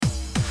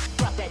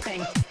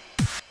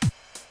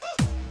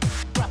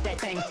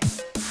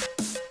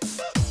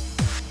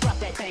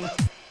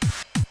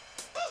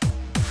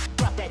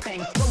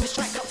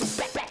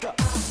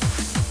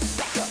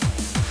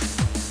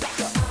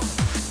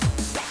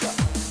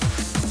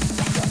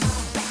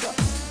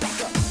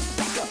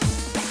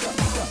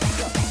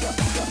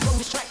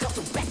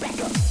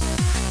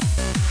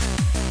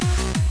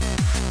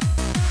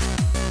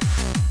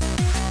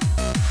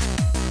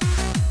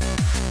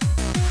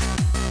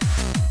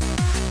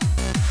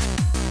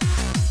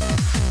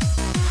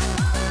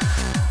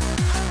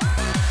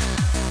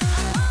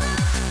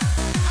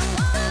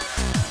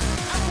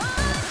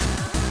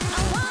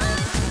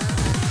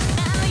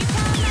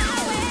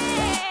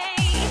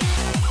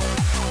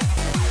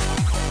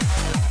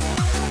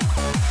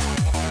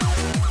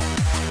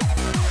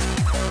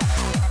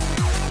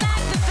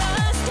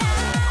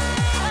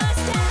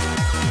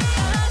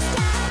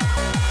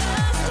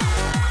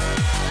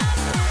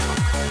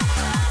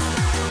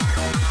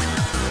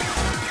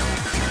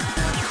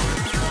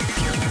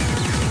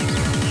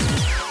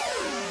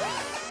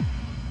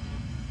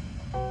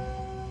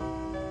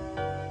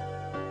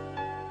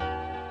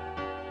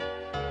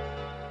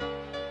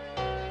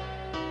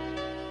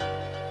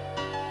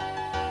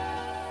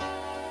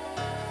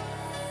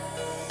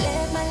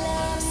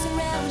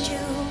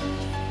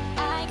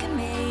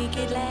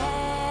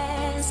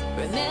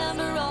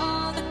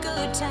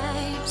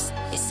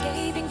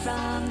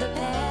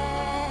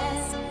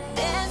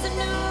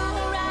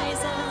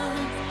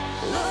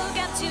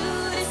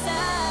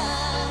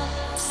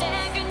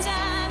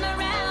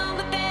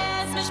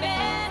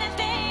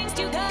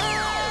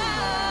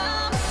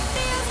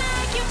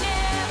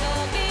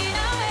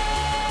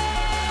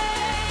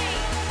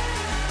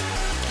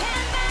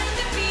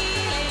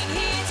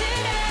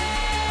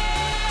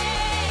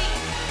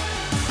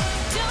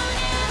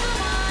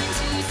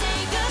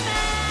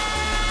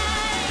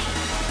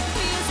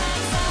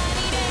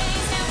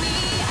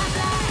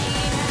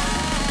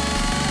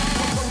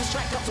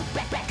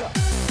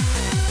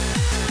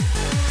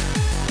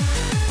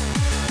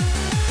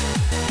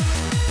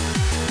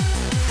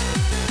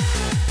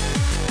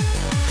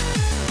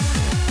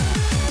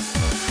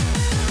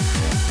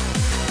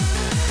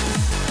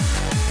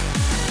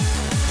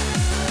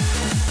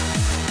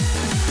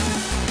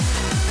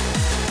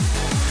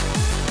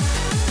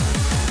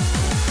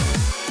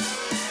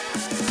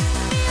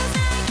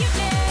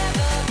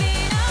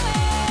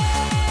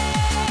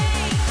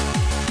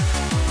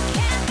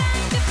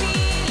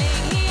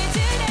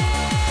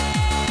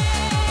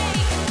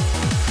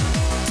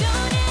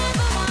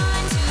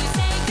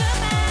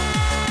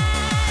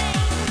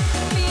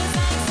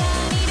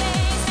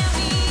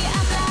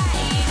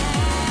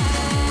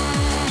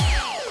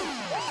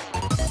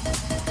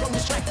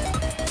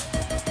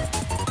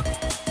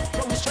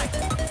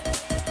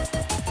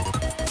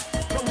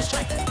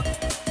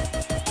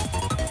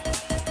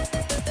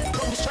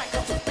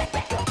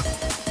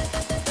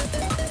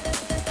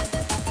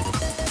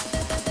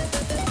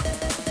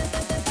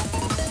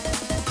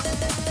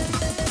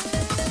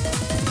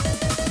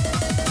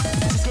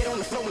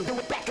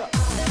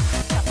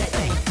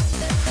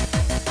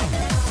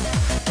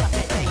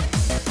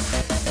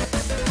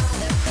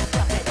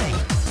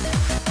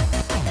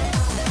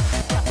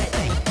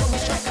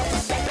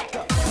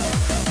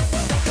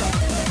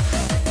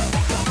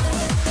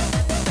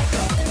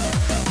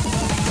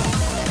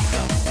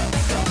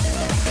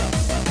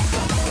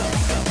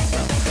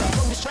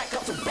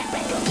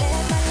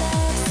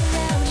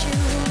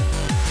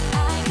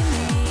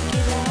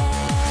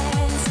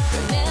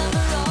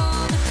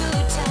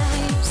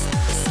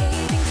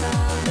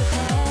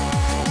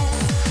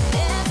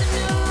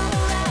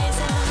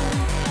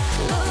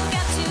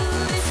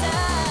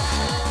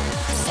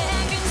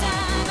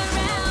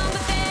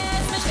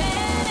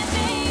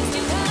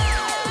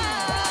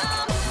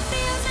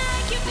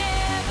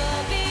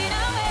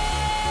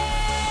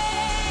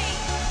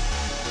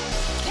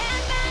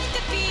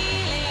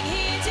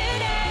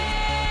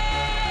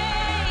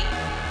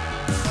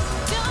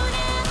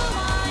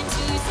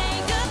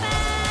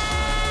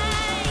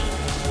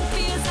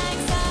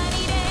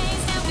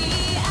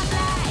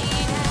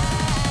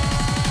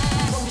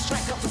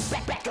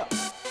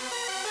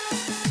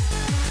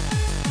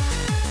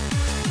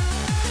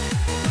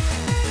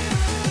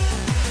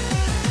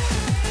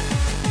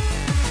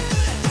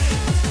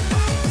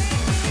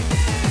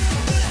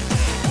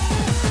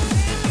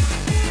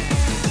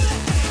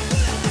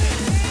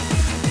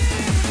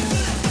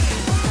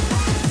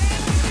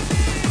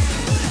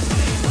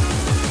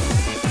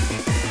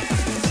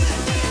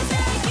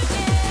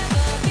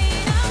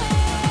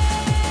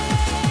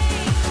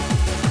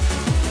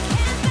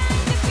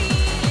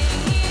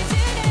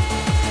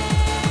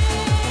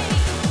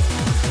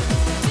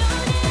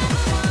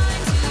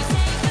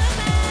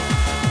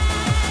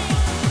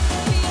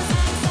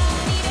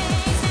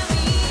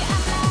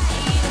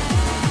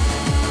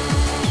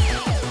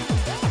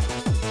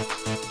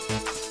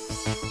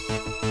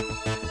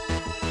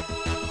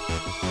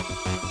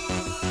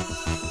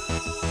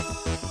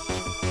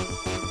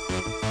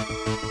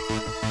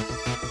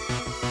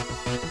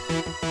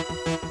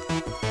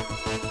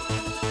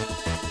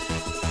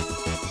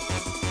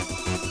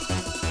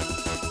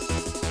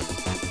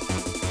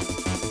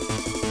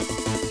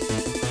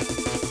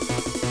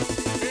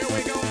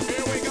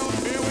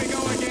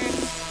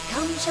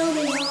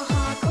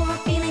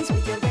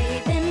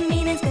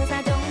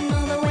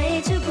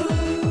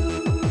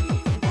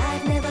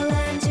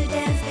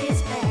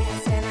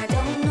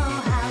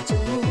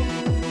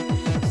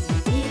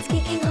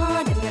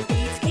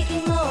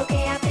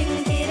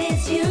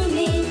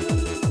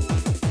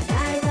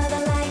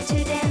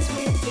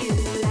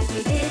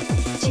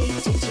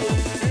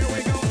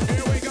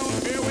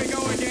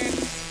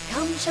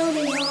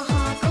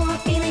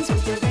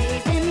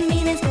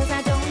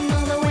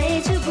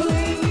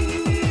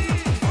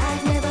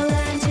I've never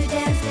learned to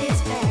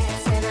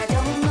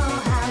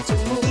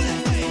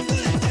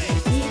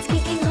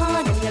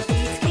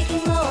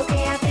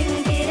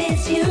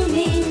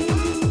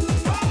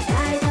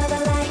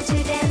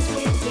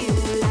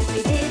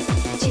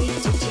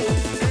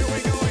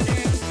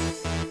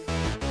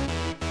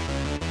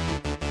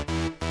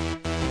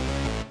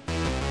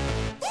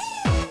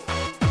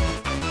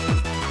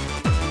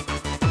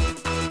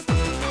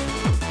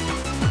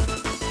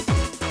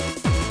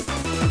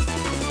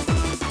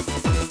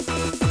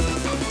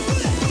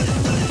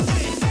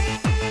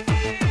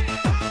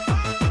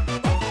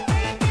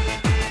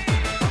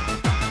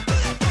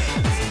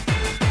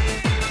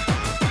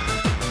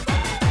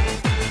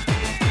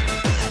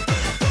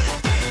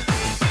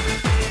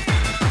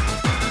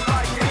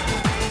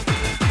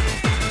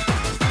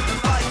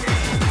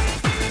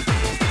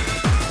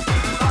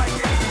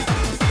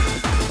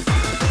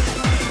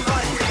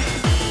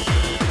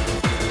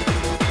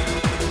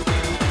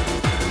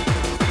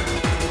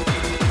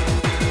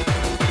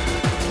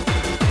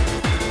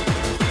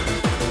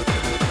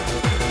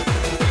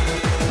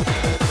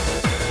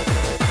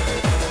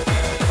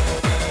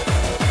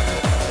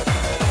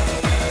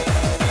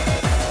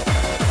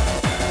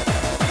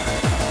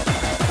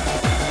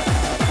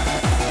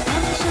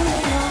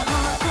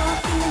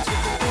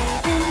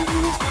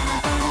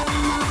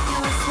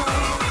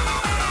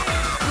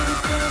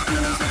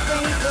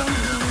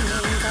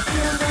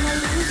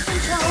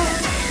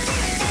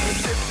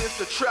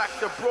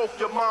broke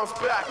your mom's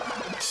back.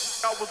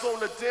 I was on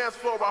the dance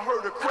floor, I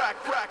heard a crack,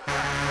 crack.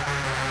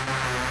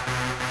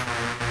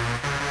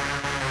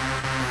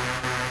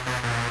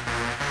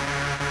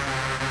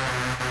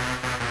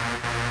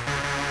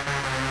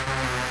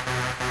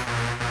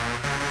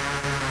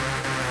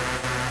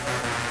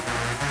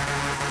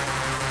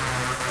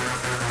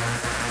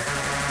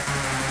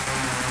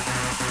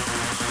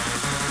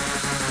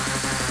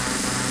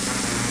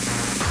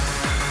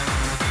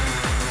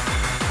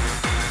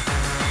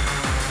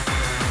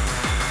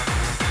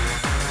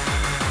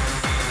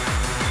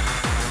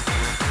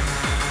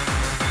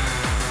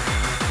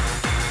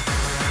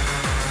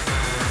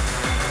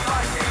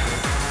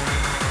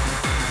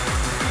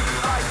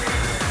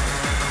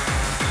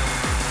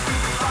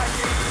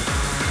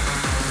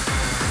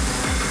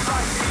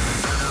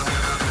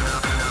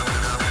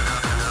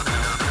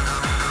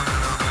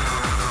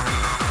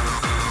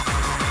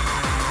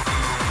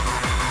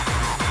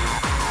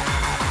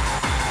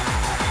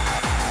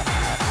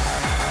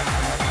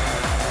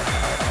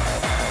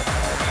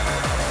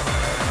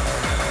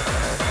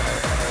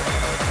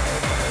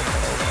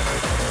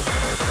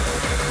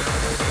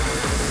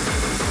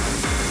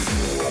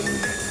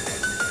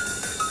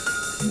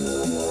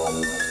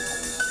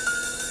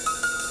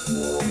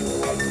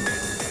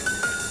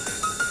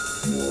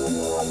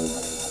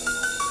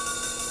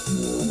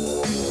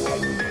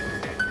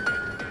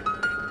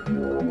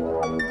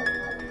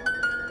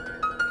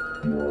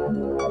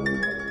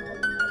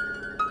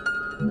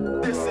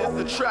 This is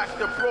the track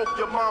that broke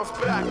your mom's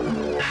back.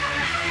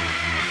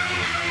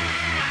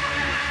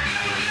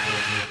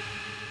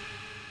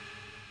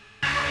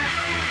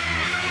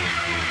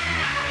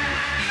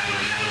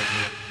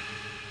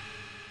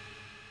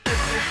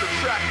 This is the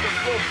track that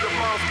broke your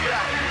mom's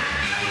back.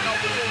 I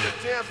was on the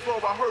dance floor,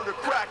 I heard a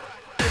crack.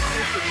 This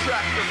is the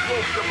track that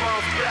broke your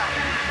mom's back.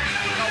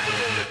 I was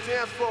on the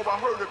dance floor, I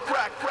heard a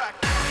crack, crack.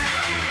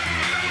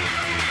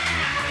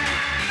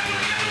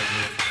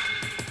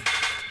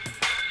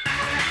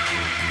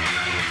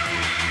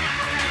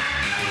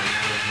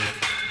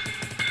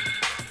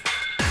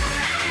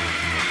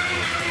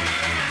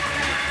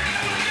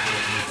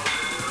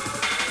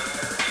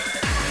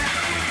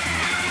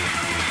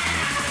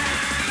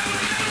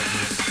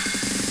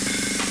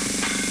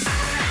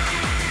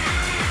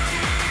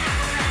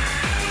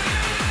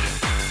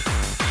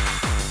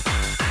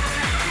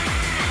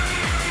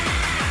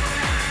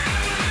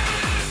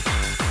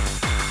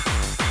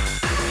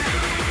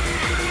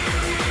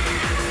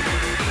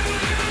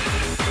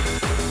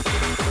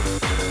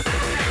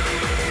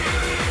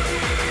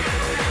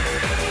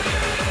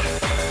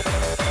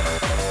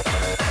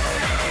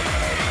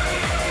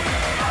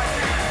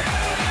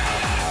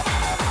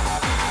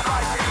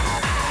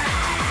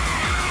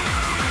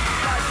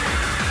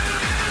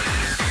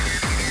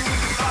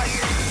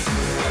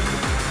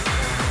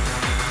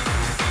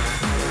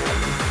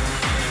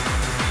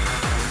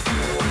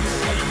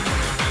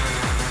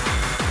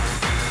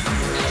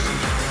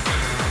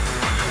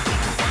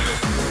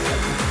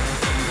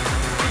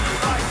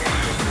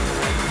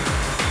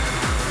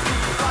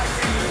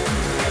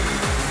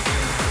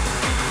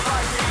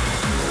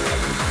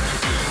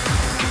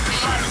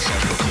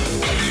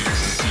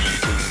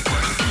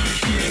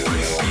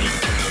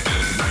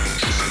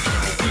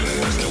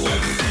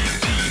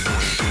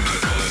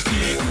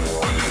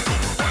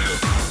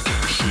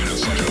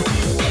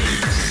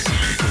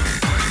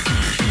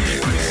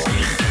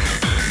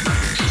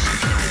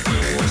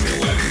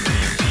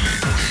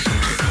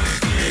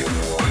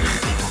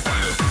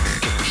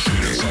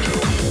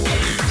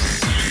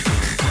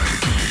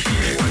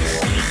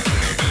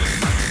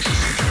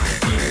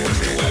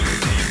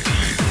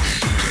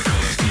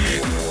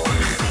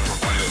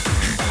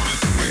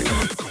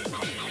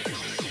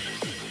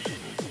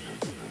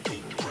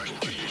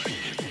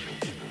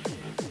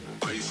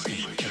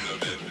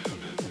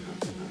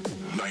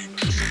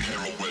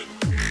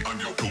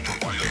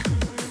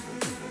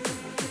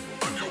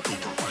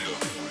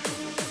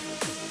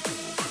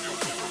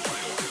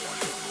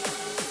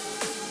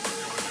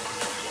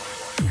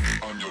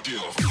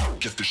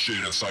 Get the shit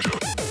inside you.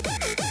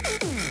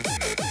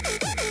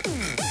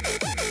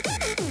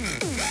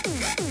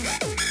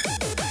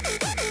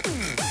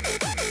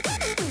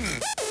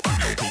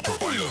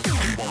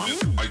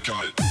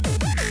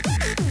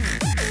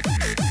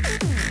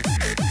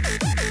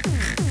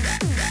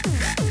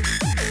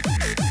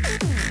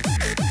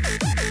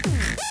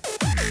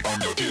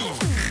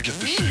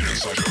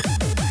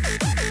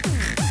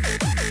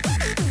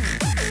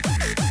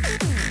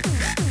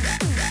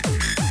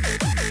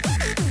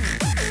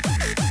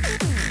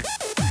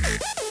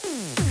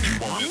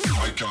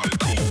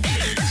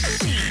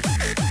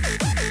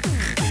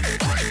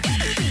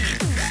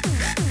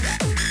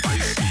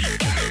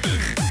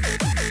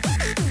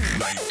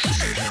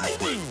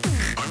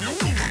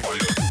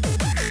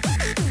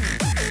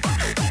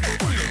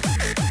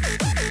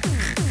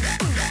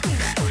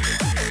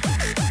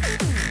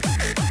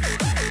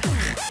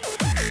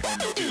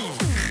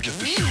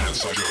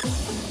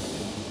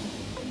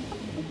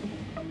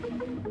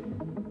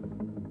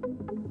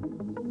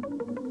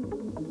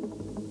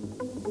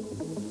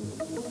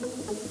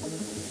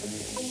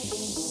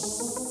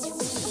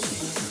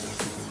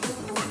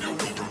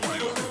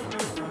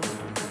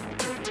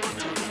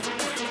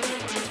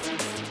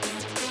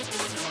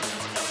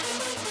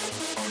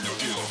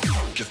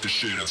 get the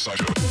shit inside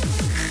you.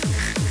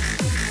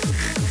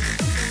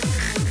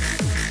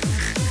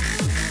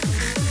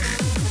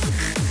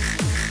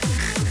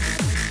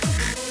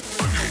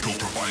 I'm your pill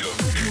provider.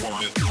 You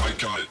want it? I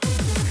got it.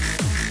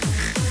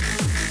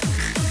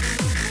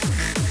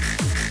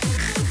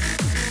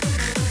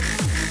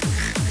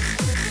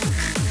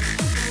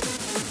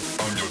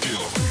 I'm your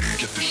dealer.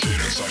 Get the shit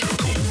inside your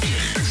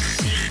cocaine,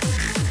 ecstasy.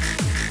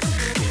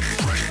 Don't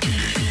crack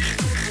GHB.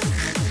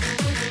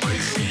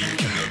 Icy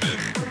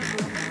cannabis.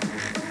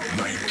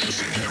 Nitrous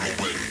and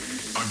heroin.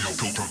 I'm your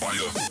pill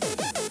provider.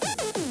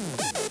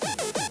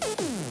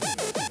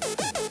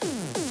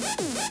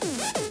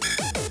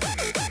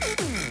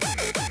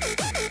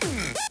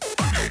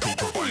 I'm your pill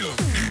provider.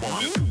 You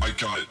want it? I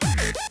got it.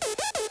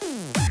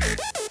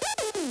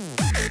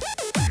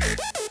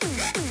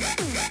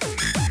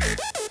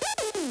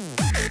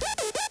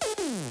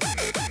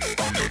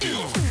 I'm your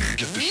dealer.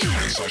 Get the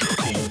shit inside your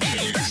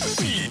cocaine,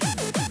 ecstasy.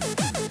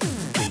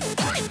 Don't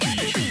crack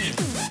GHB.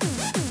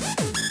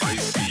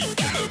 Icy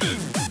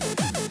cannabis.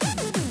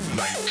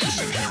 Nitrous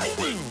and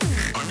heroin.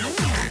 I'm your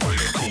pill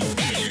provider.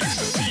 Cocaine,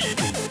 ecstasy.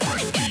 Don't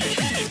crack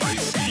GHB.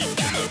 Icy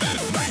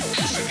cannabis.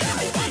 Nitrous and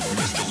heroin.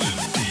 Mescaline,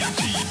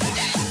 DMT,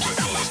 mushrooms and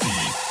LSD.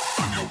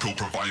 I'm your pill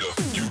provider.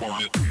 You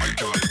want it? I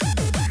got it.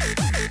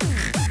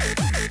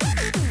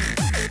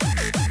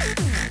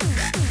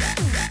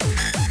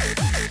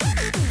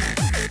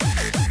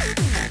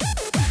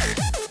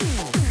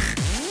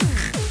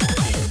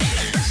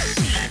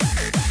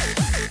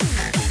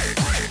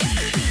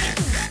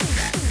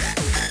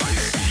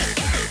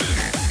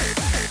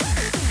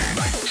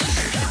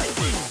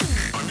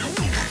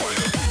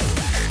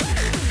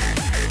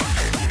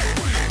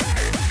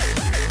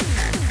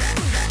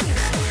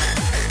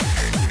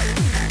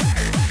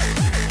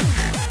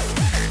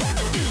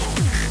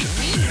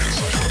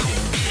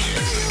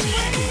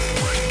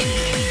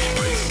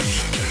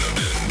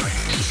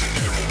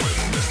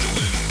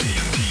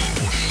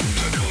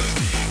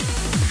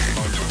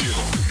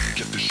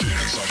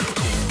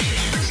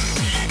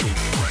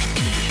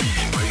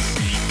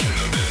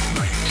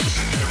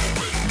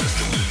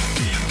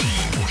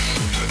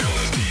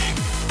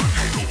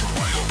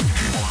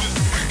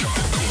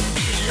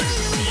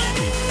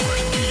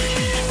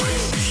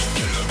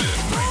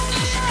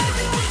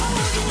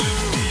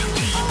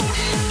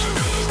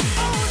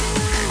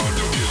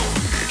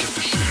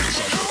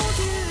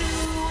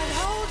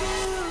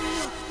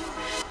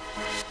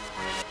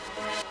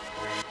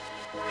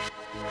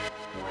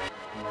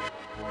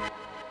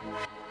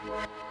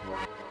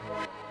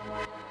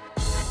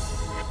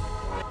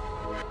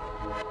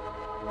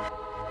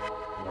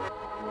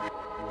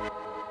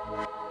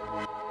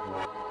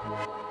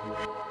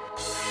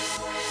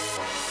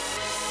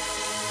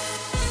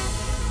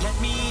 Let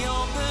me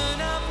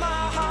open up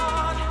my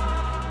heart,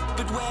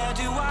 but where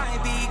do I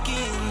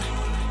begin?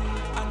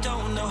 I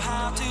don't know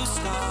how to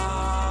start.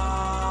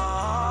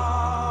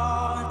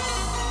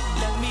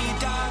 Let me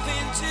dive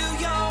into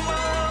your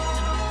world.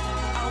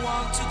 I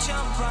want to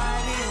jump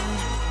right in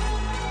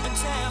and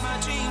tear my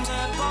dreams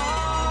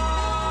apart.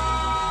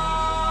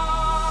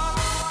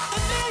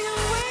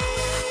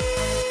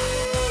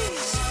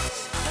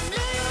 A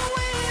million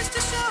ways to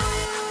show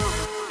you.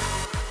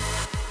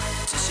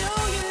 To show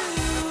you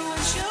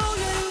and show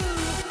you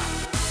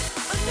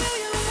a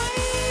million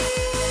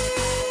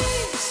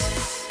ways.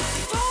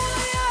 If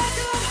only I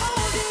could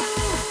hold you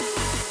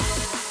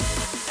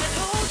and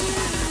hold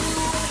you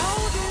and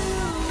hold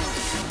you.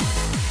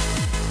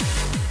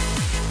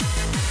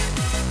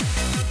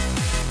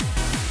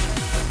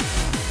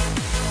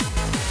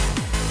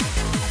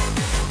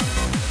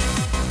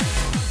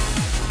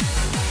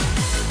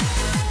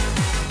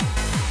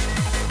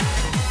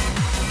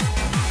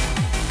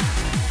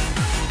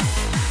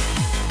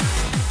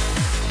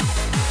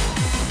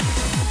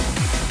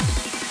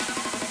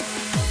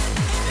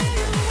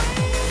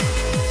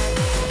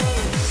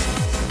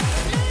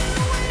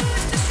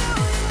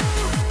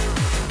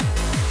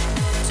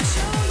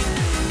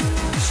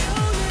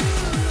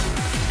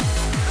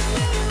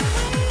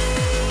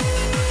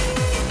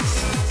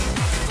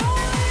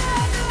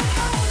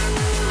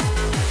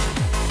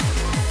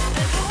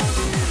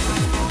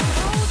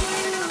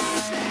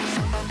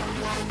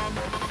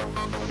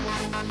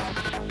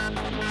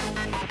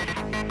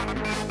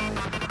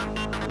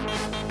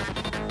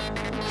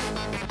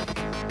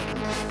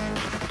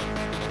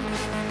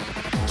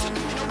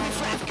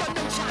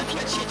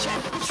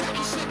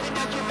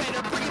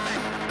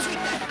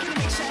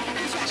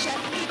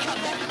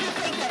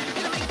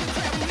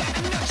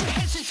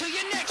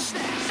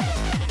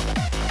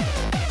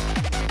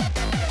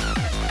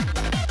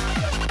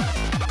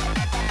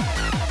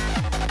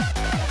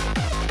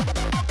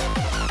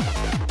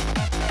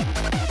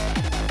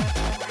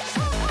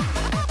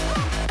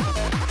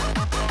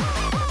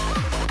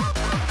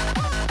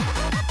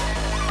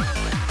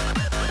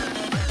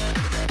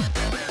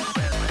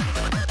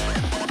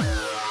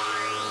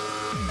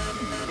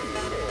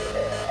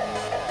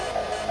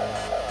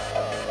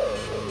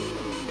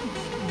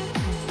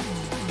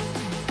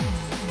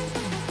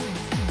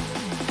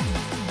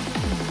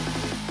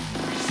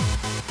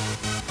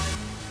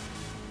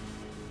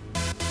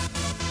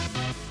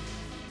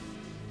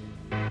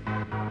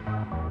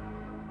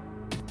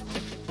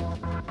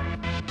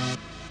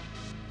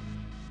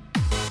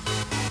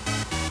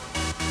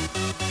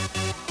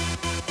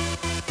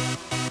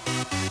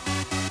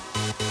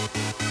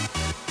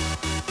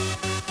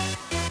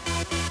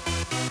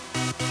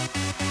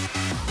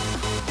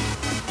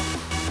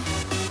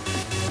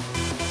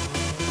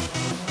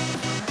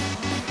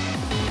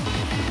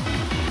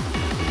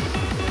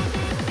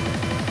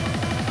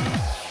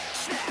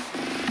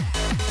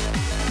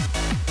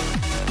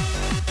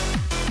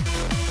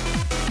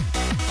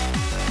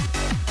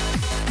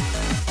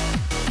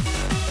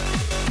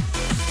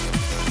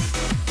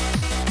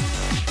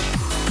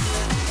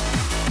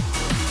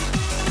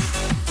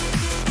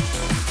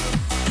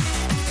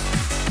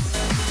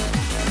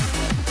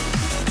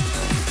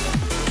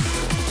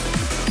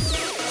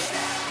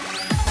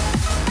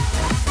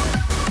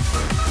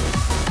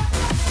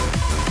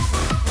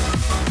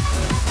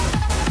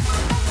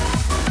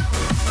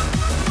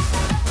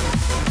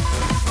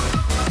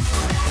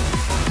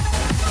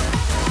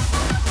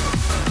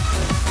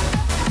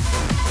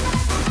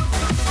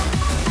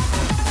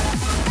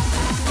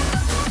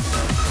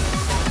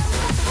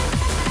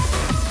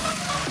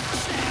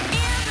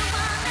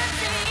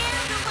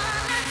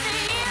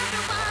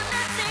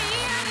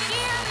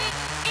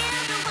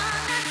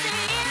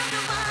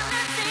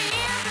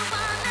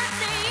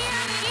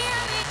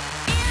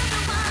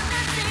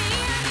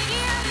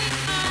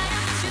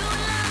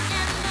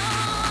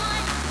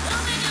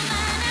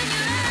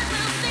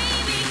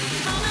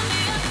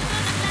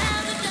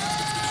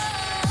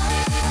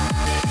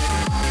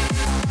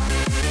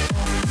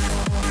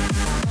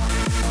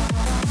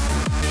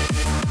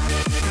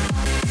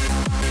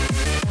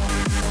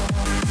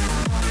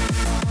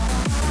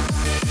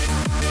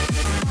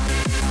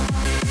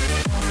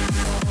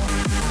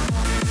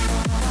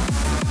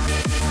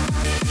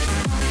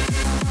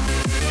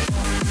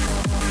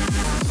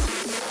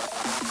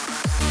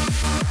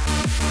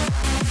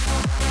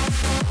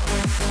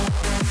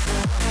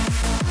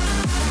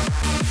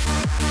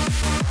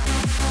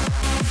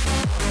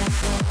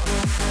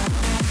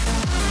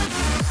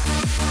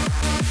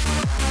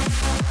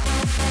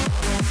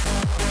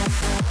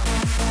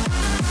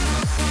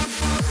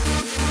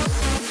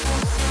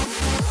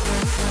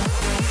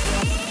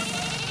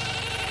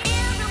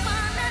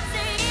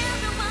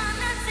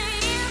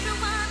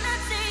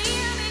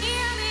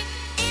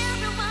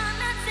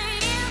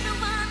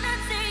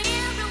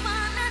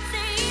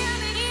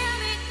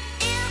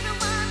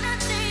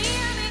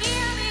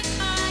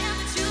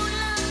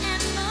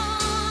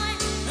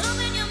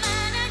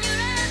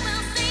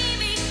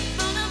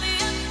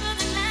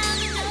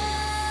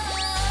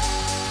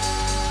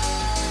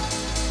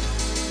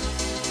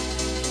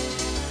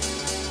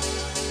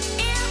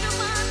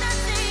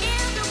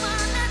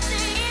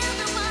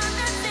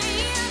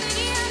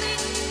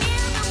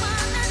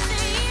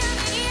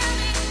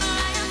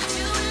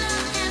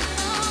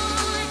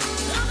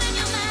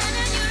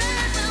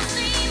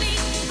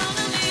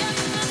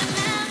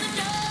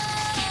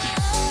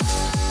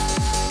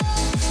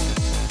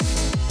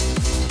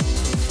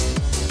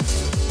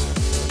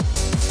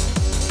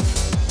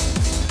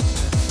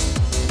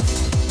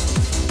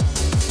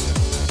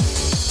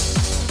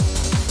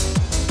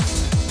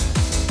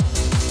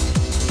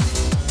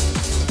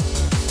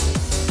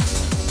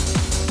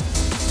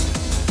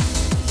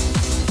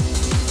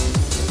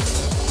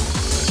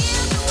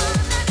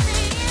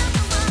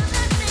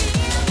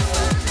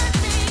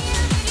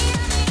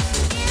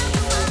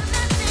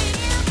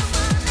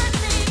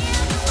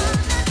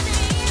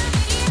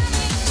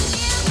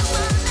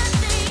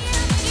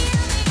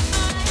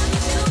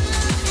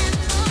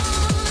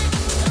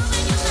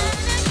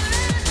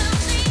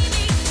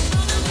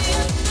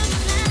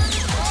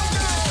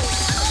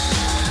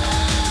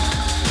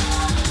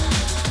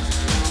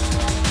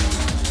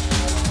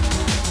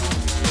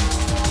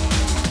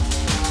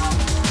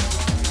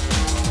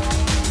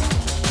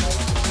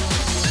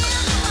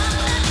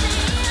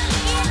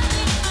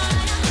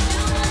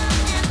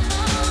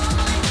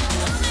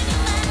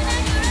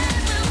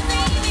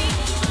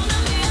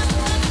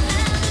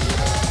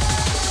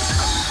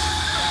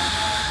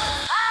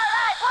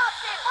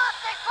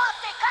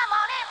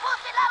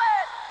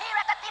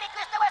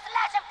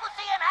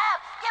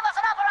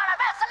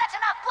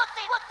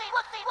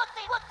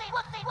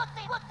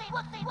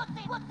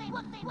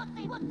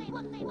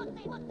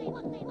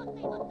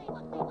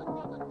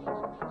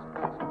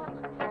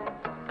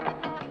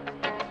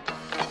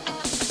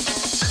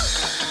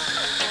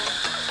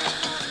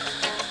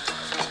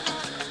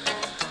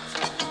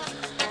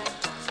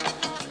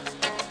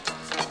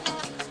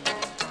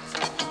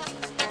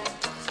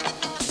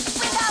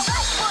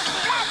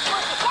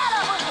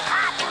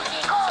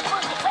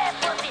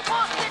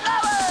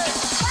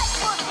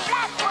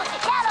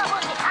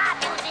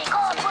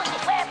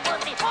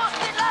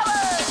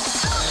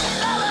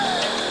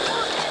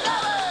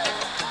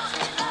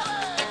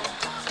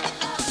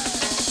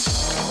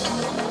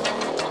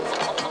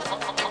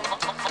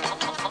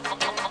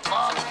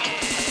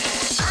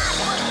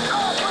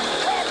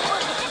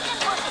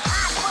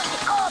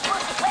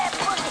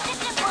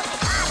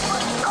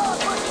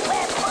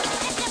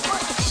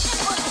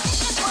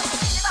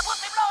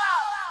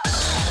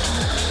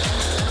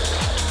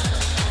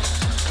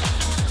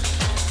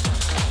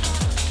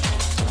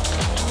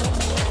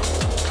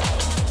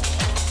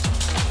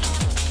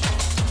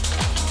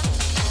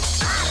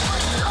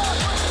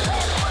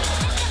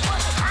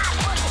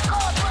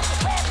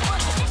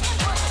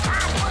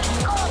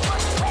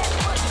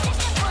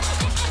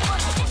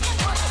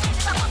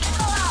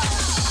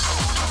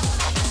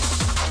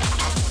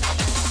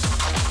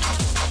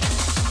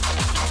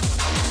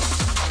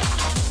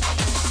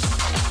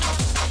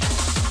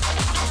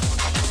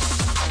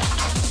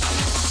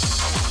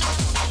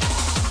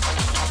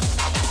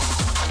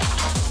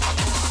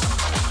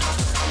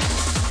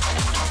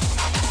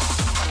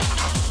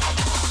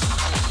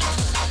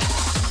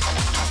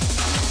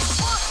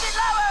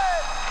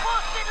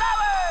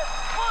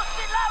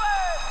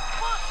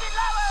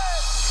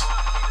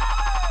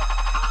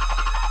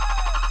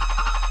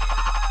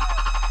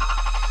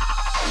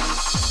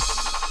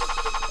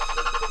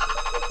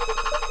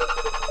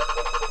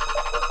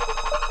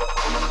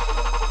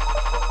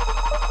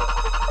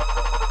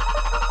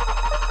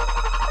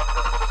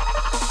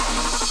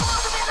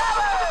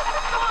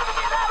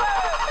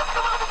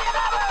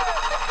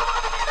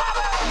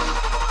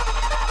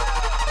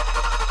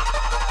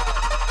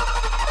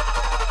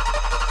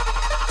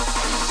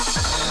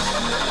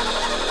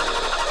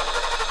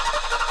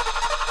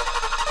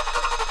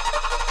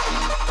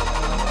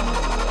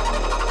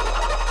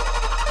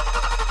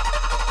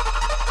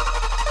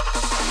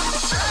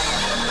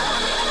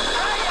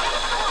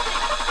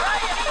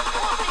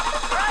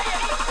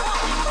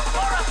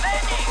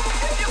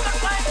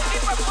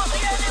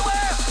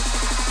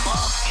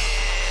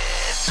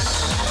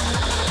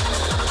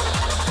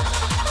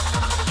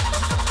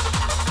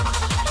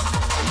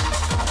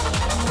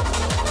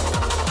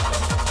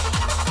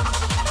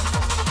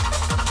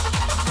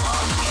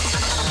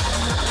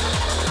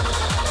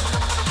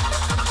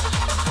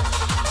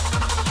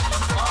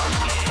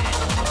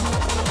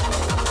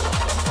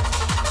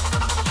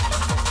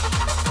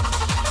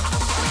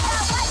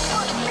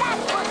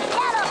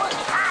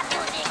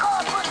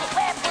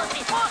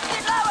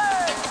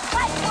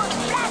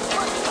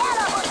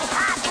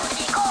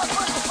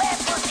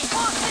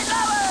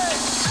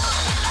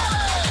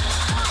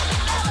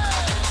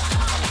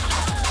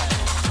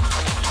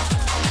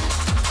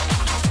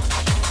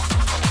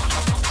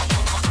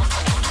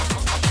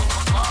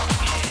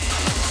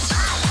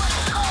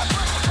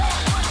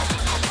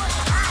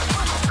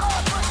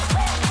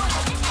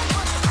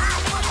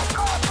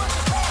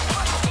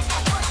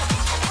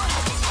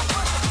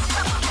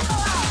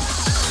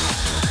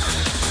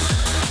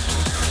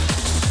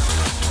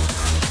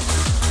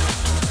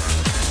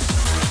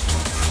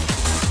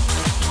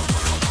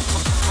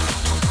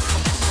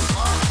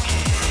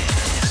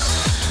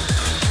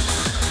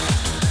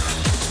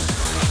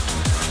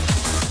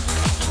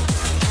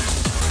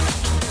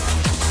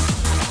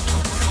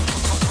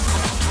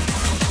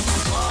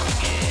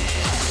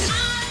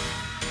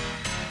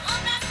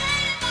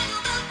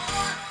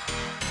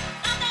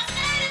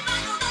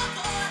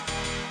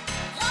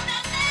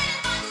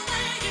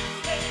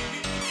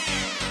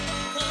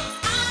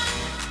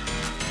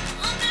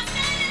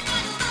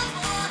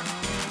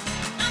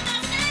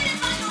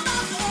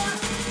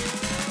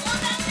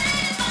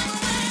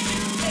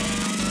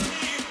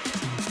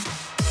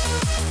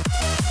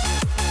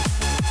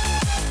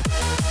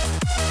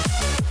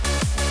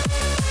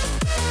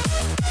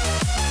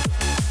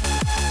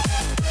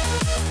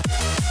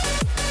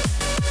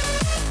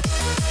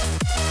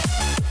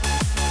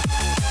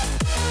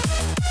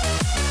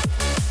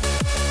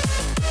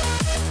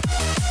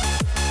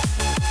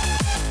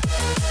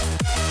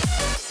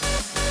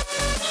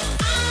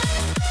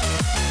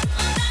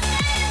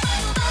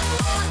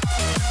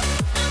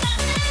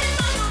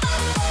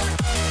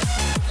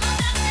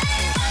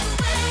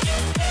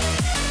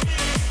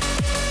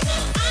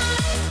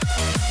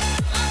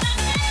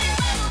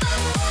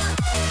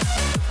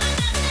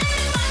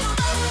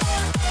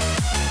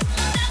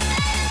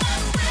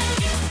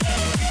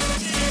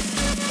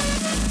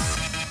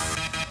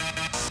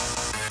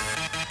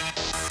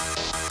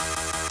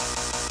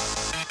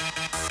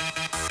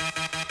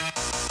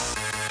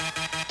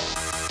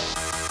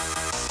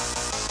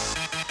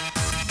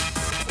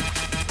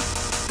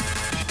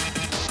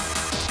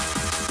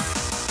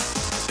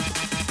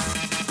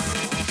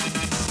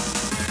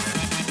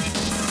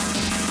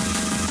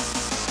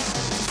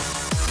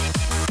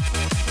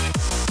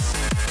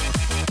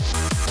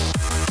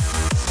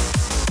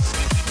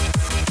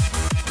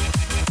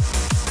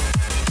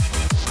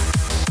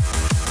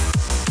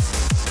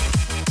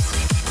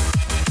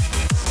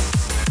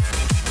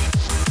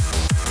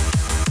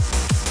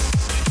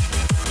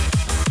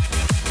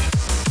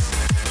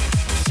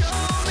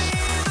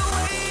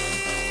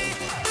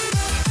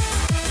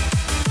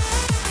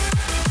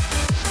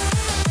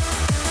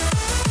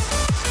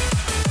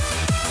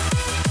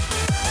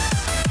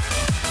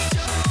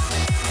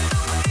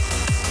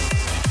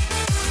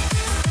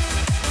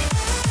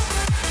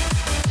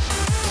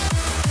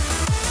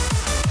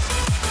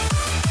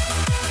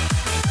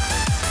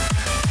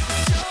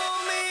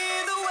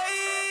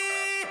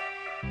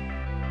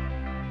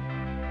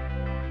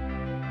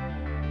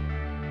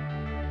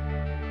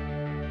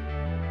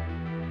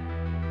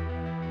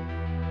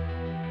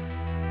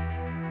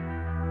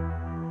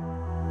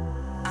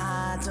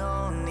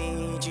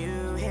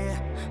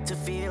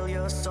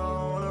 your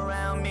soul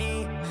around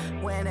me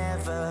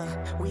whenever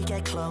we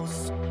get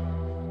close.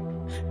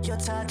 Your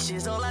touch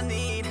is all I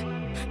need.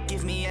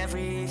 Give me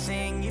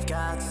everything you've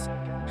got.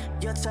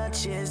 Your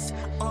touch is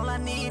all I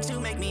need to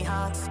make me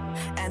hot.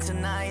 And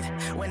tonight,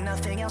 when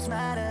nothing else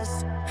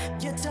matters,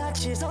 your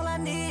touch is all I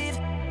need.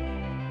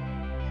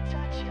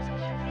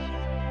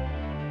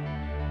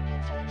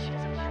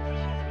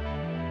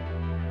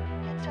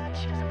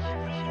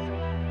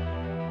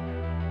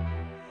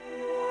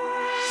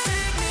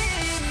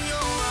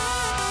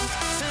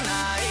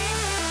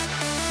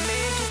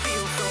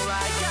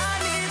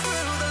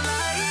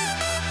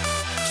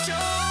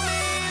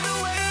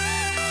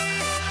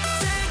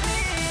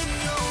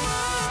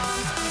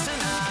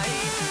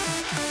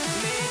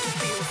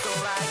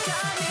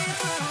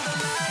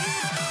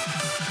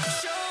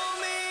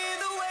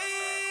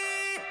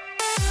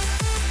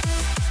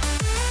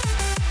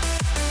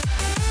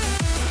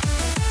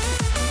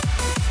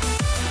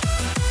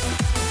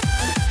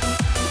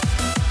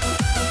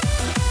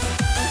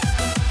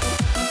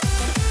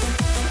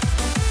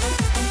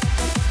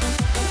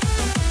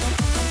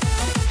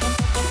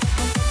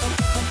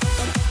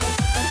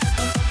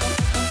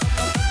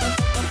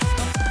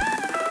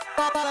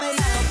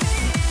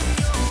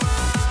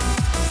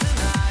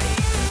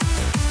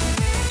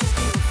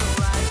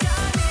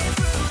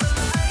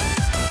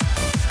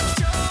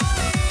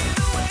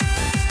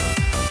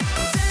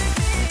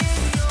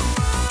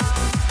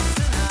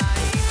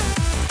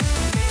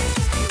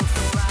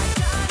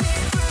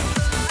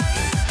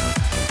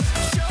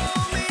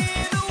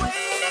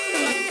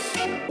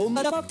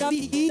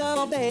 Capita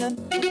va bene,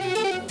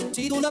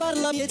 se tu ne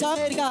parla miezza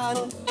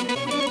americano,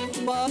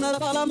 quando la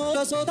fa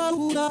l'amore sotto la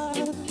luna,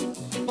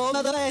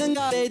 come te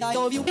venga e dai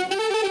ovvio,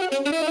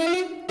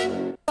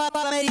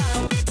 papà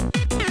l'americano.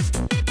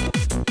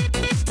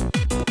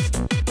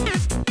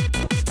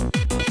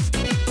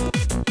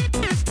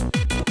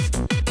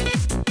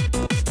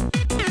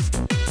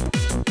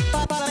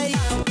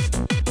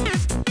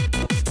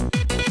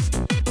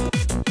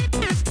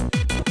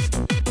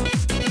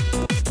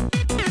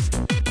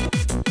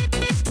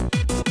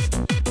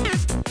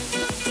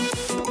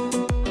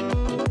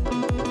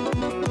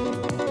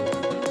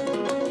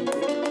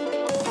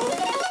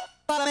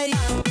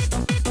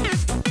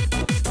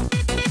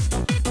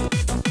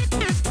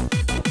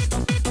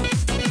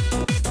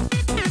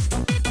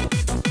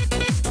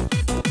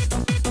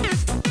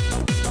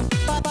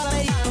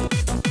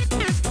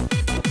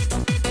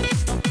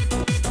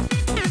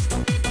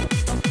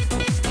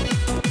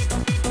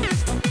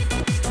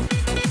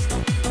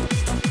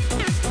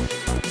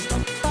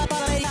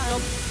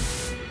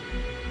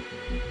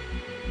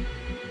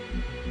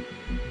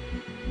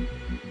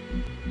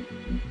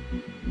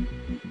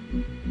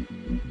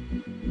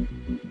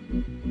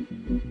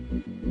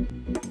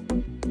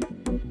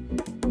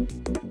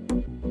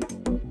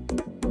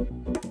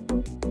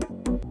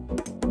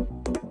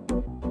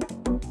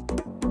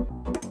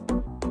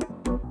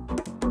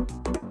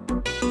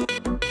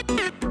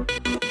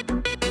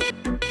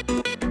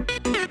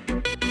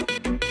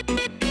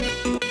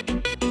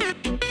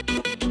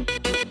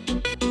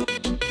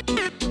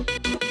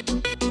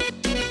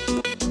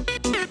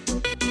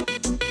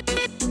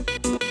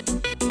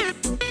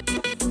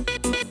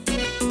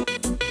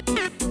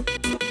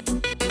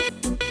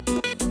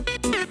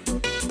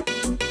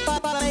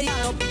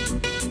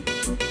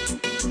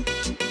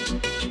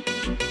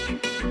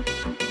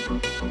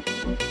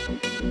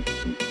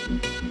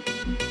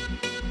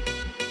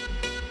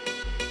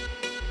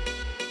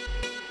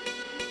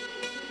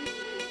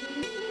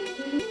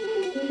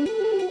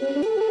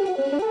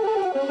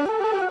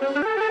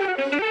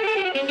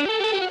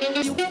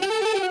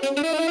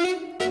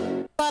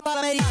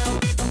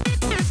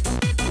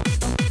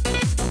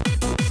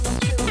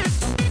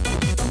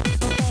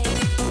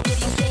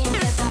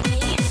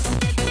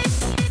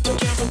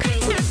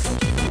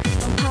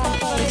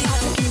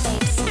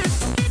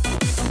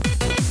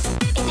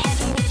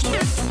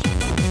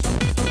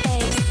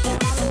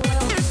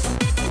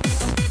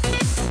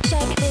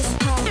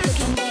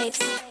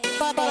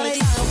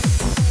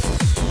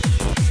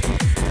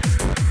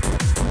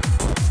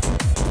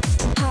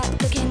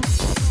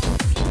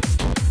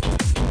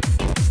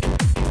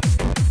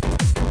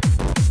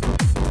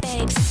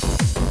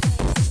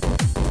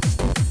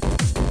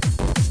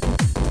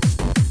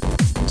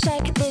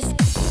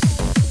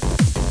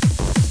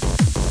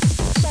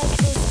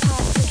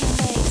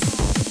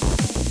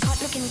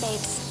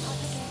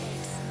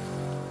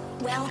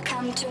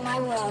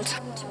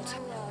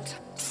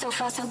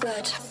 So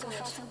good.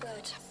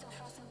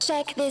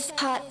 Check this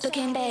hot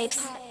looking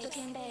babes. Hot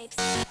looking babes.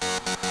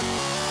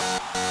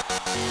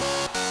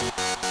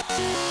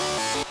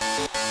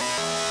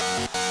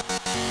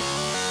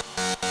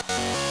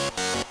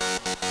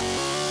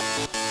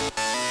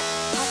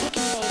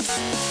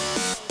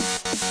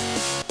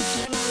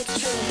 You know it's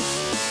true.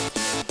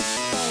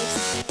 Babes,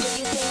 do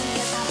you think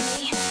about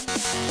me?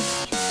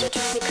 You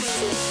drive me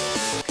crazy.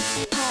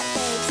 Hot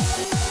babes.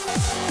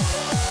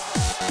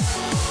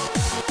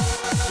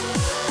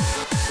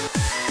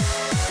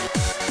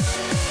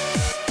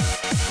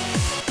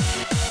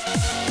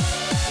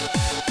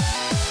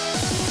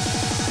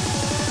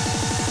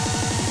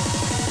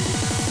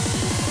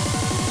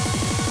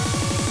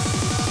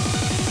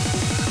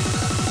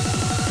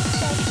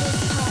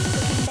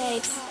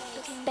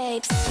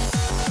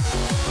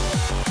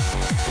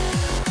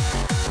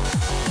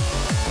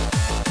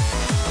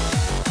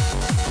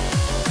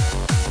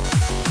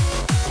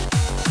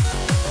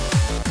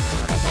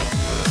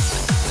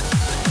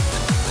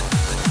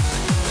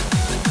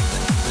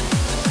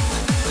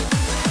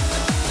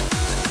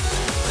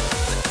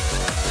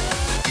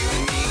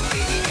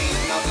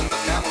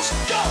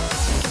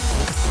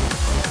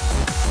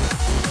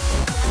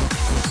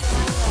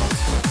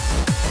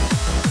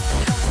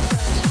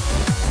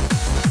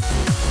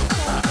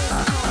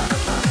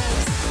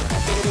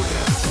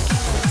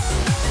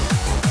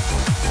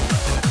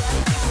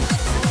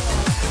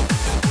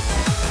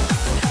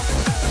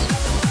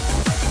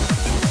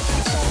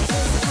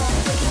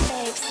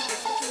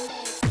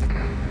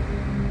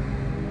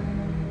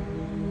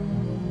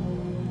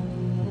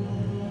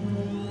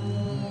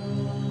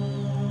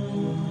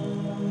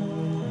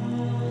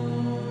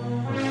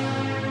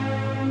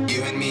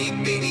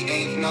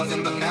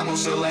 nothing but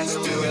mammals, so let's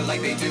do it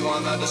like they do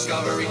on the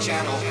Discovery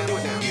Channel.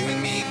 You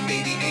and me,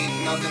 baby,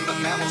 ain't nothing but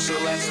mammals, so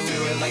let's do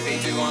it like they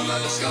do on the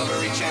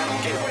Discovery Channel.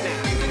 You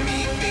and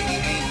me, baby,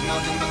 ain't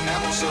nothing but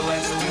mammals, so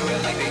let's do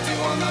it like they do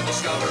on the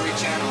Discovery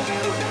Channel.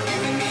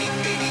 You and me,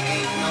 baby,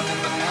 ain't nothing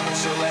but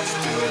mammals, so let's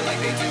do it like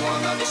they do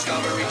on the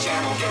Discovery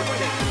Channel. Do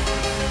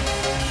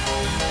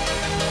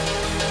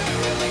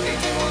it like they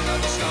do on the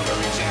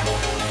Discovery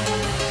Channel.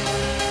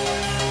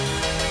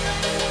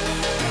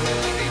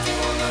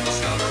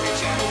 Discovery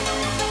Channel.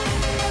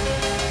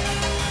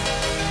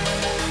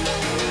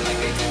 Do it like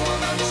they do on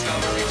the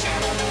Discovery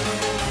Channel.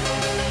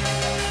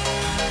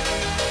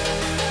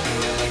 Do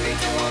it like they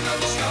do on the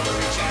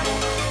Discovery Channel.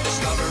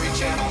 Discovery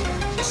Channel.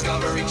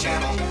 Discovery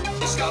Channel.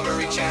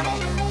 Discovery Channel.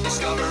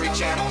 Discovery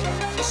Channel.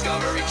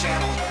 Discovery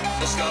Channel.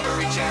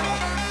 Discovery Channel.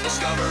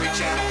 Discovery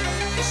Channel.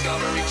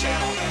 Discovery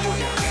Channel.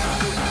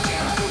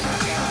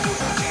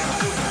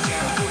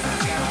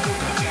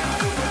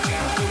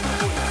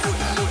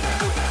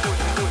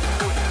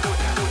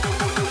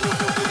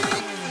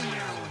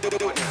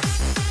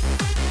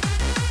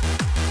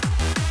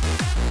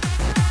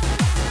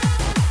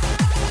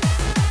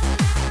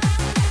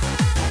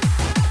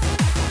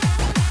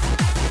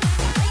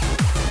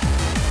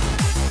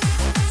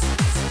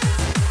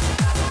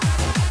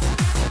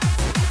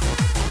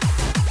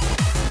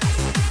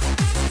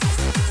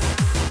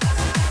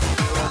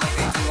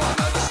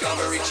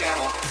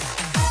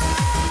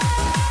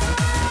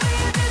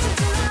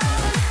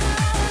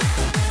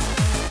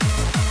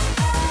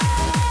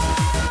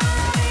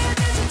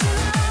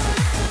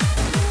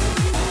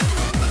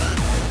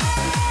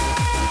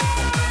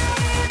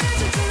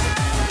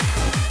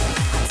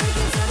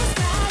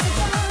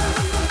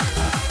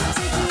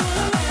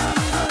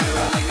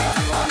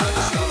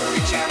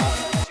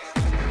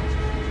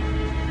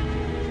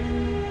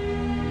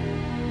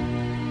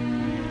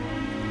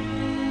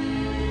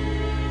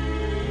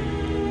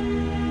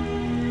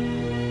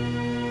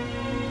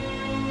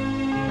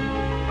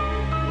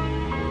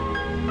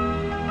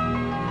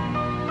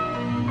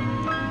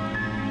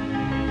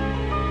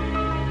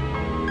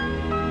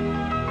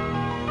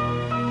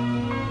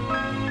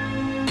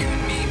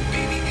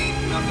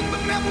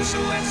 So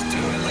let's do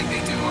it like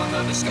they do on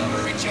the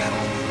Discovery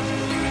Channel.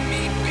 You and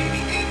me, baby,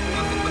 ain't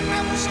nothing but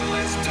mammals. So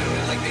let's do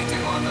it like they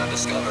do on the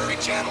Discovery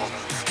Channel.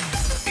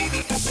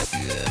 Baby, baby,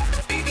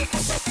 baby,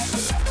 baby,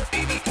 you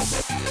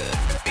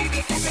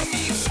and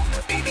me,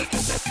 baby,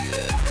 baby,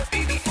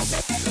 baby,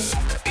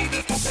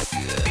 baby,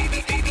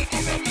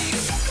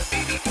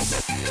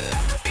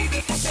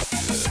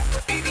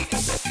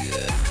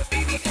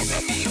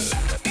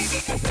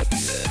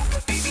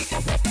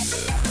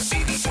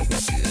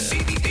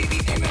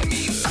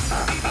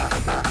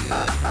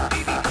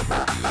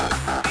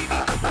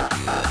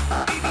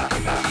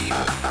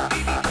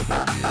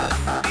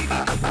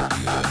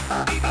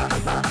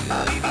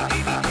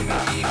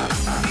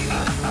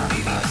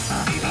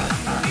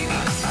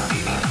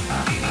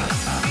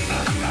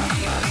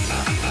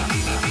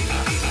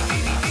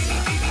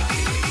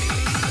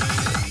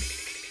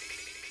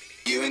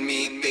 you and me,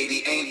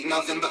 baby, baby, baby, you and me,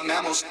 nothing but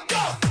mammals. Go!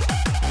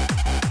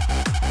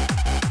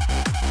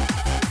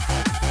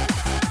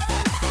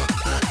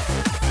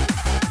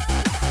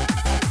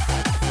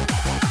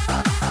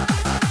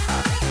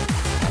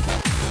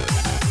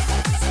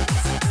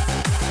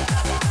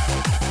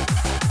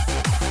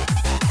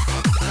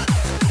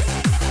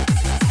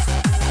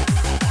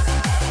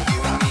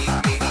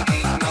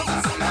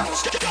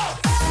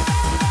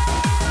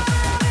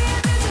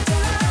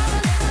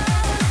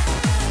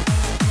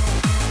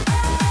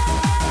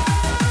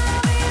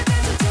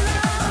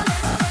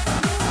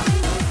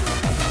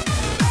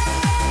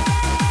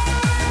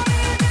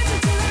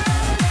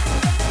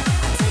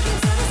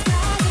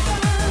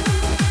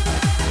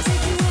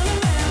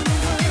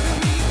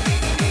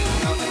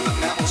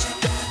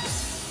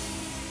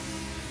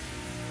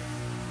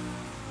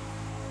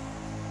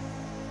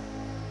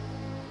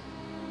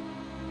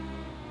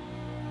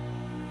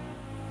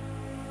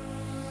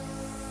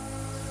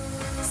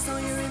 Saw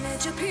your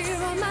image appear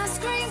on my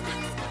screen.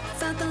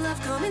 Felt the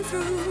love coming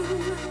through.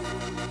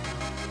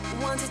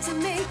 Wanted to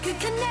make a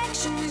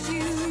connection with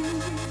you,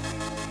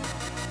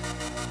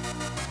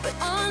 but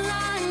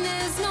online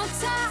there's no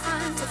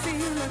time to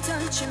feel or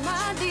touch your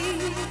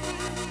body.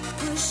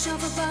 Push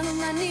off a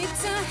bottle, I need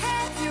to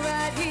have you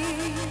right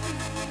here.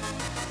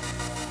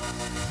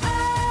 Oh,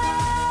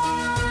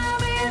 I'll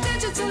be a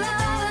digital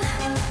lover.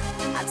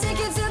 I'll take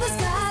you to the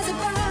skies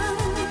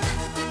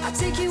above. I'll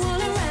take you all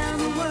around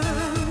the world.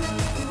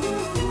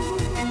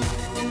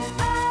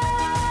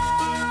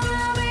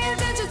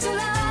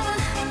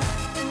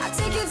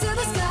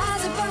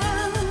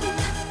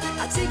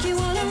 Take you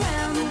all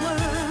around the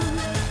world.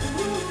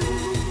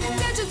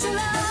 Digital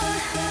love.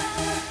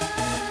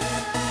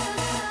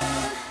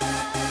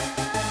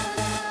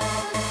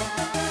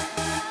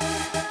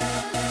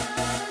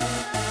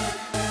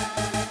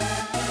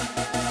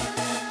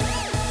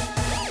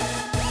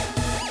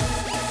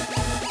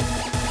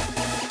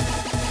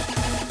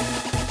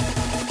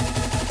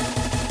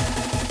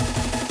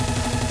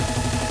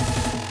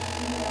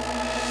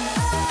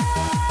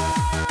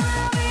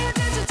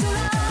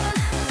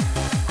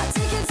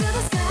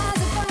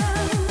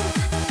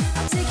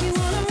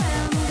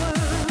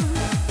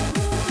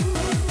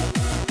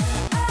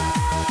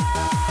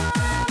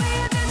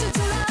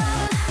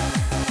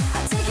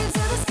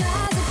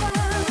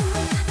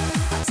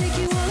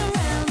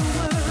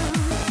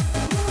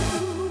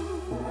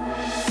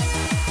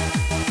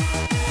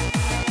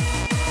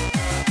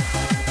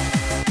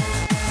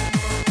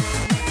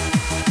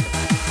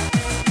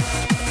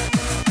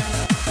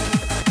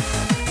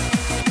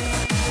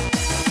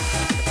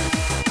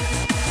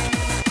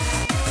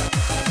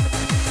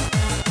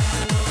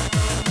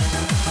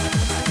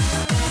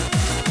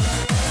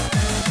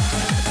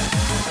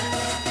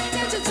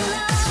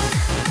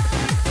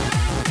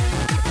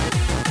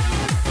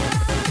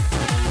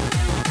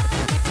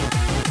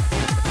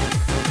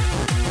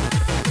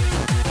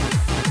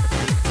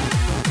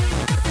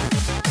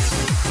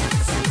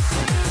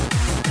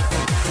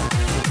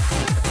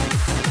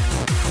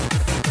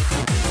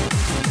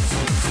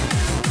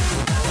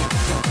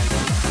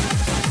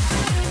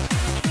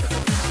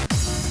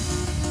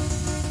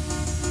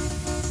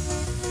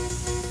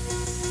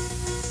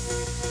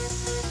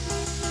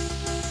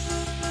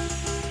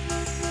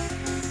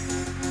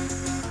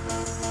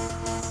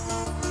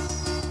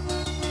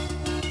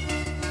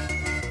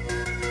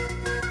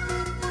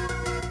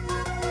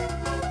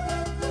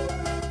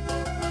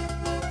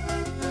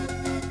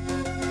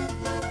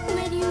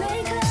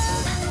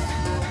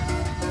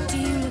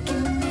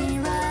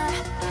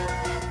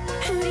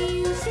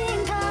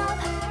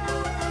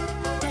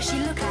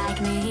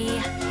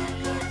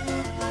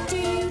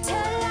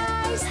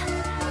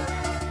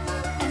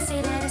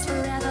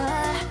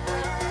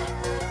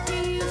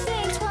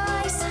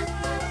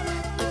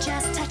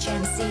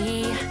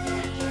 see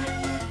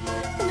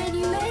when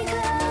you make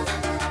love.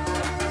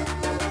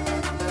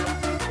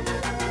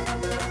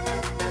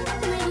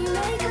 When you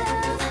make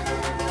love.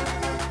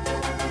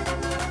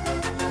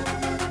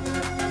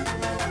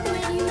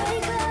 When you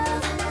make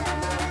love.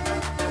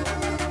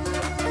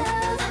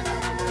 Love.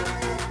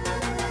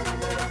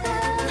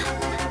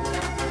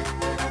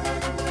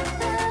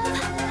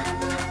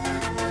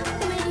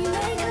 When you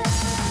make love.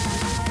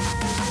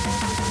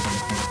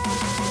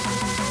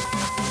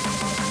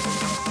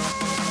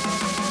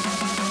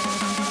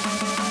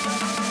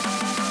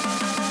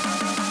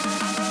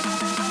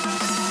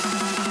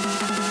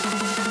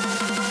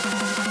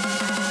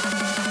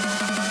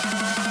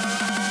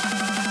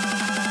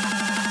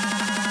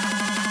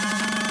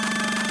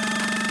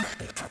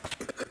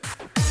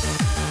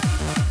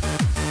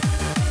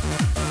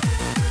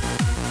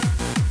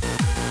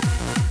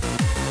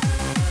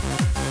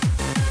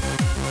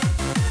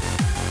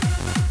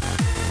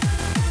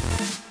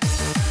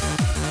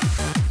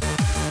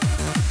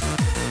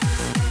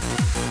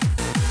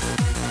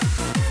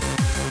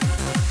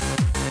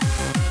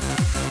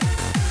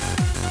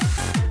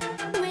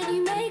 When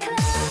you make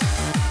love,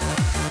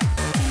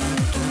 do you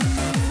look in the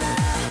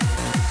mirror?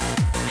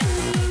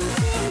 Who you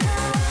think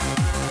of?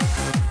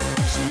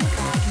 Does she look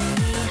like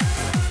me?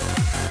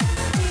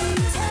 Do you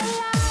tell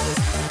lies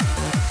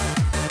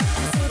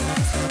and say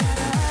there's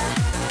forever?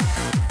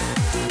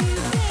 Do you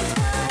think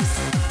twice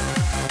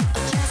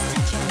or just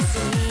touch and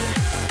see?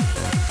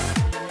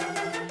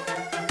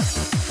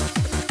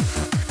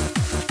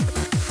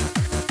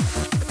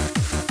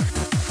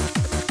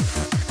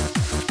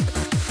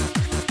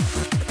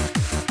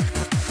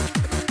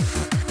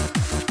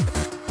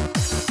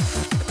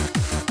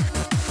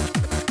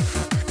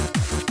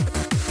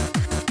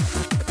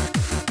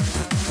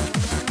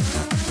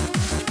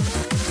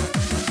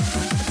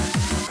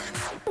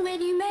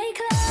 When you make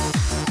love,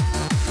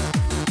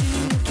 do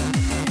you look in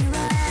the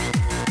mirror?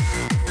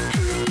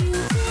 Who you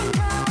think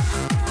of?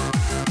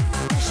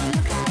 Does she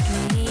look like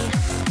me?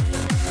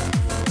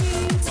 Do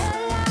you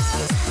tell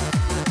lies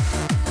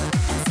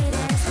and say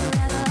there's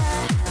forever?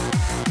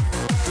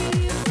 Do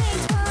you think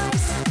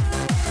twice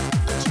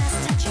or just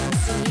touch and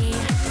see?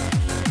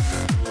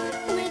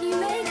 When you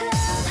make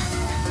love.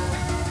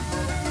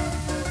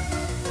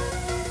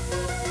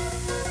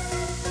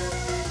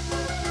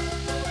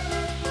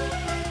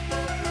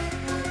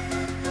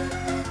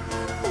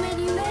 When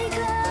you make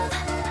love,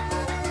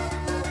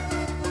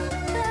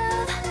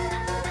 love,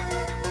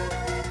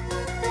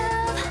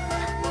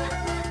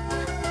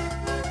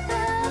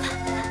 love,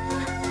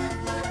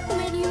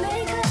 when you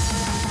make love.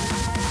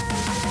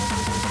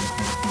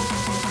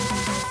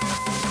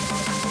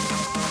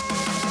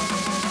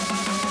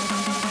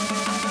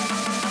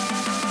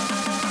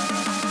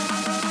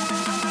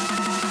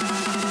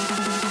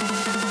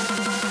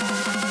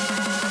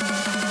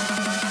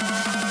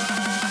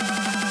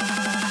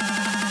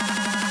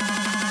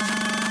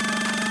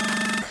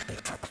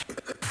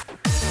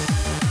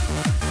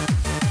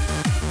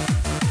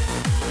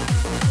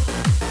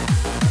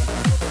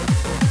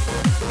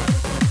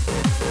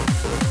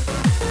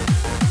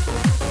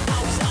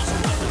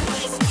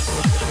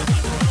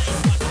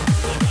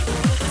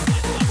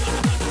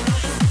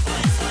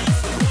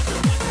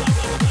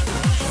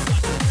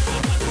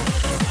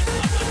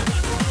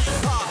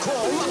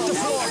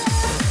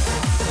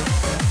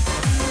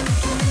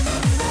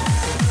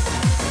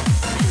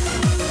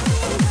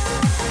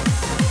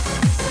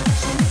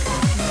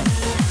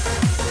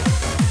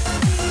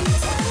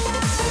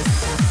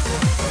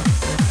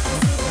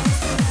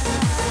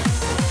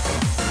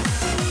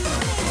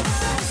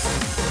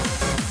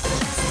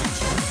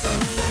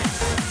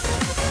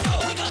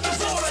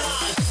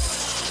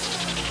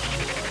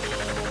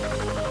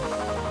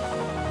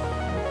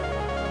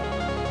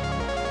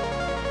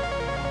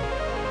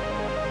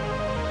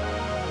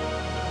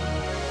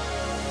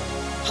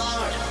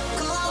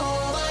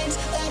 Hardcore minds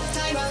that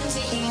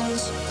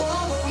tyrannies.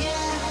 Oh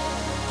yeah.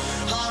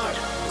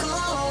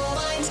 Hardcore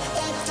minds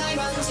that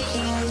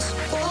tyrannies.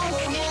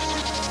 Oh yeah.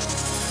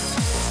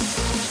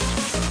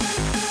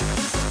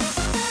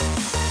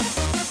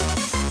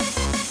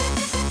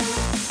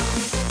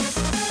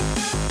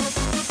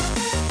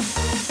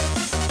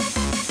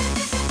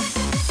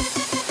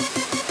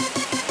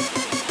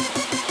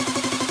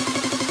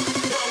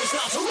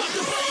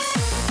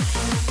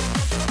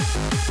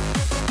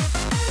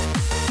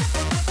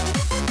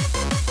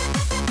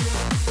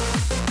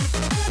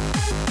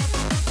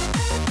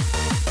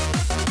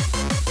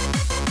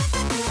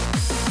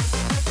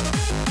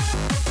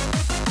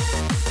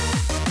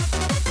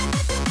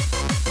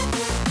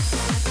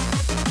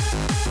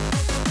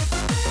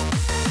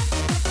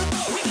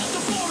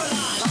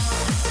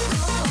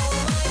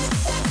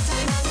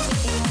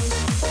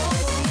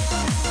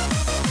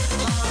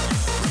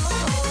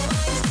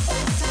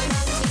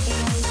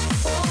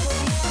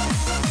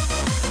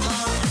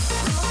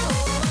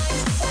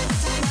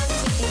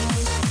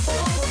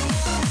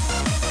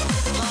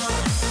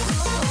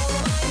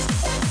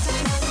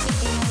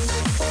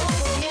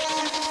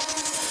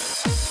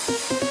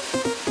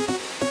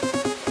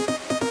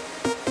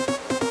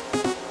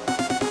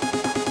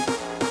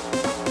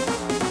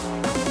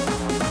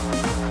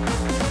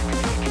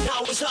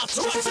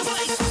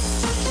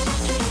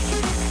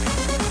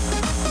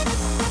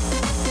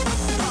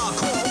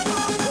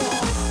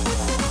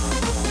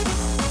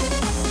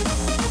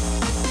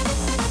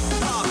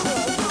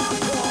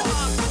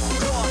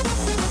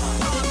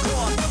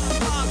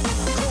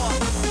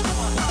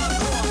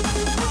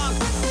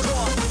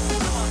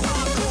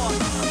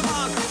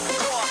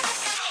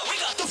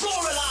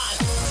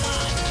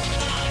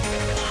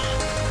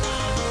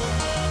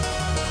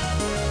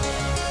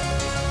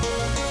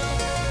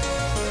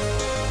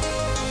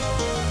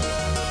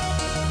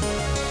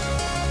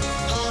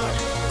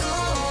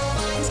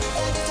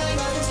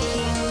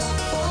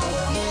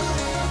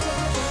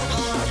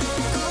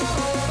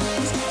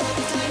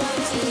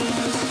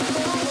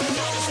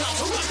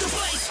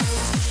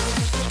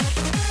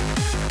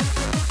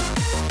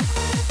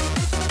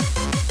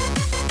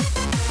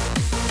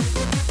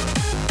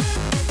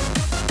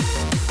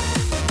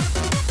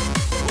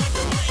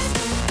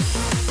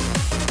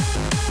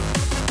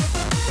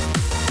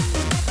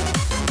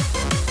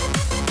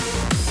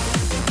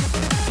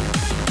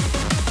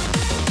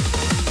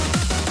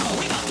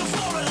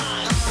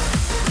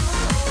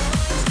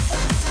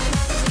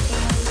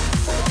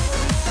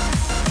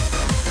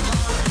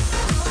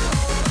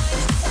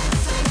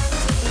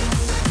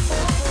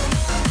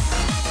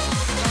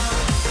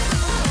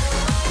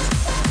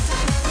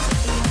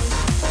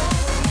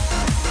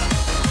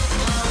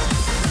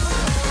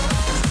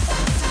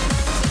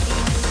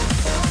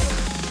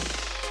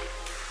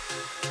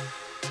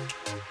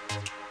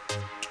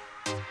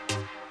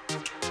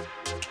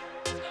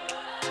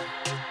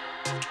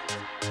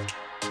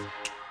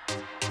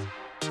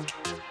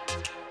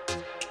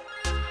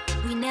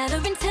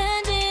 never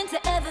intending to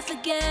ever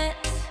forget.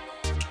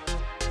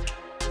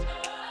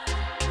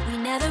 We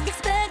never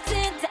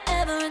expected to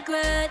ever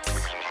regret.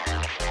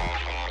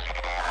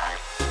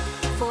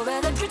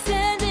 Forever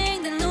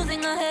pretending then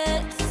losing our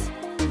heads.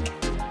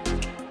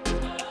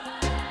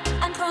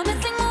 And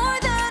promising more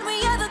than we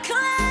ever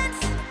could.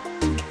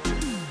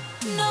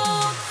 No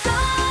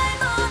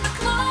time on the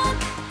clock.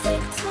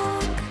 Tick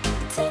tock,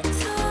 tick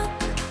tock.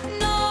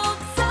 No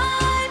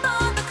time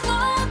on the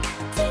clock.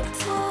 Tick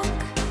tock,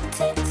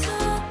 tick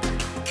tock.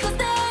 'Cause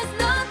there's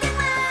nothing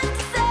left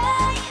to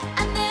say,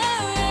 and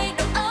there ain't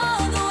no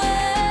other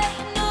way.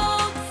 No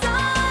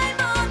time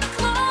on the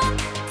clock.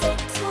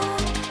 Tick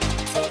tock,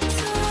 tick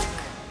tock.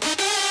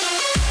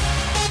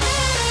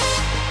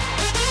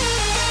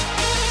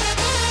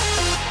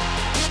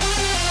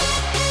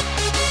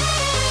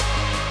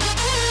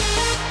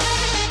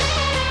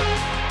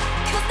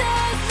 Cause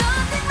there's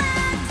nothing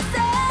left to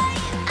say,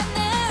 and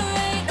there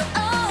ain't no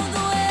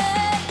other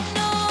way.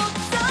 No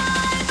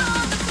time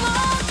on the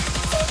clock.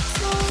 Tick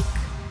tock,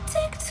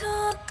 tick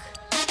tock.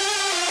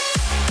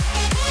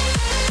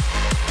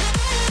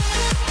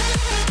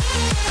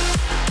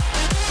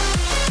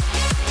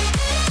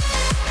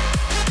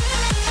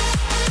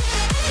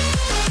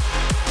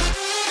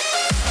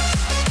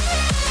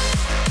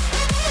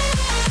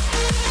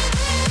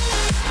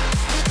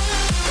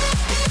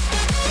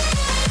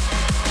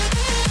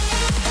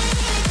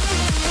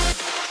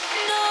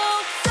 No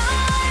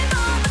time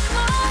on the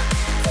clock.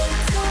 Tick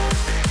tock,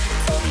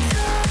 tick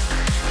tock.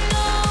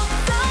 No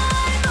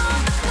time on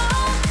the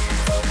clock.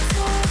 Tick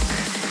tock,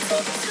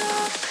 tick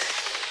tock.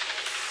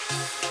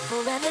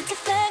 Forever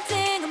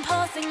deflecting and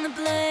passing the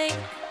blame.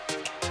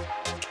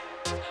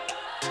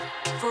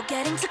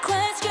 Forgetting to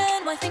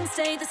question why things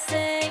stay the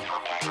same.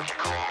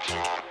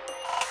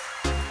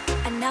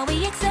 And now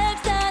we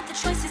accept that the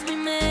choices we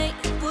make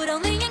would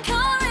only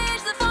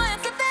encourage the fire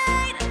to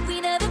fade.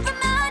 We never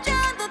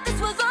imagined that this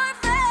was our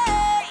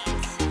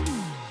fate.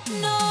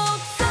 No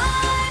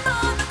time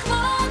on the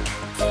clock.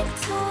 Tick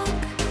tock,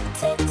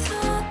 tick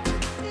tock.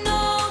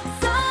 No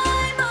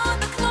time on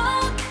the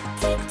clock.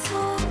 Tick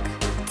tock,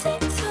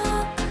 tick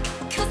tock.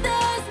 'Cause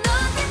there's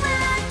nothing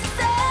left to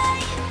say,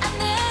 and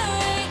there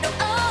ain't no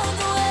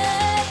other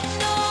way.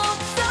 No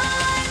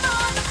time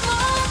on the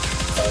clock.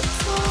 Tick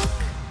tock,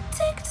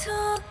 tick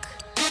tock.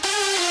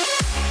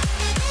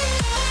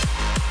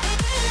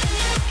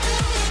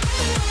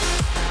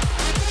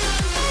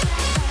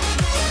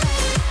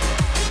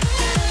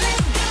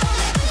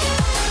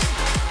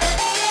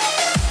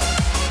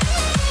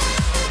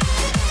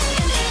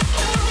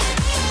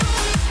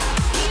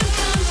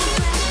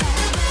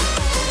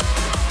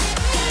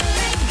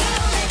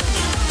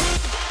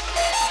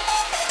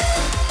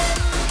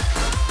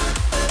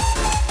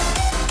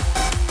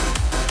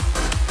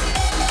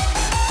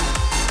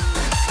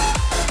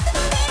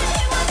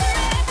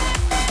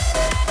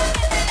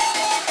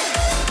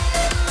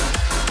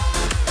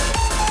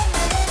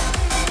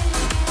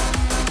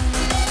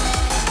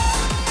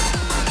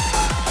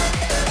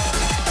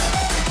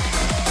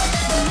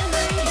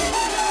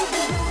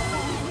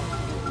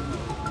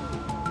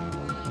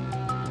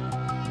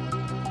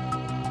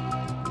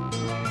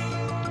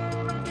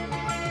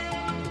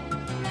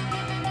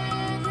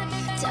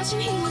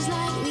 Touching him was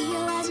like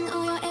realizing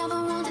all you ever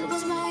wanted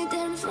was right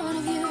there in front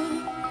of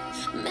you.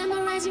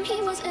 Memorizing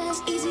him was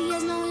as easy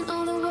as knowing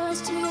all the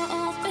words to your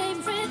old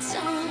favorite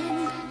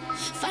song.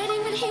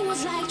 Fighting with him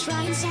was like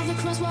trying to solve the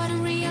crossword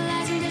and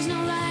realizing there's no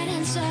right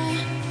answer.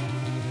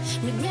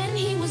 Regretting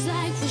him was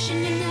like wishing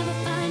you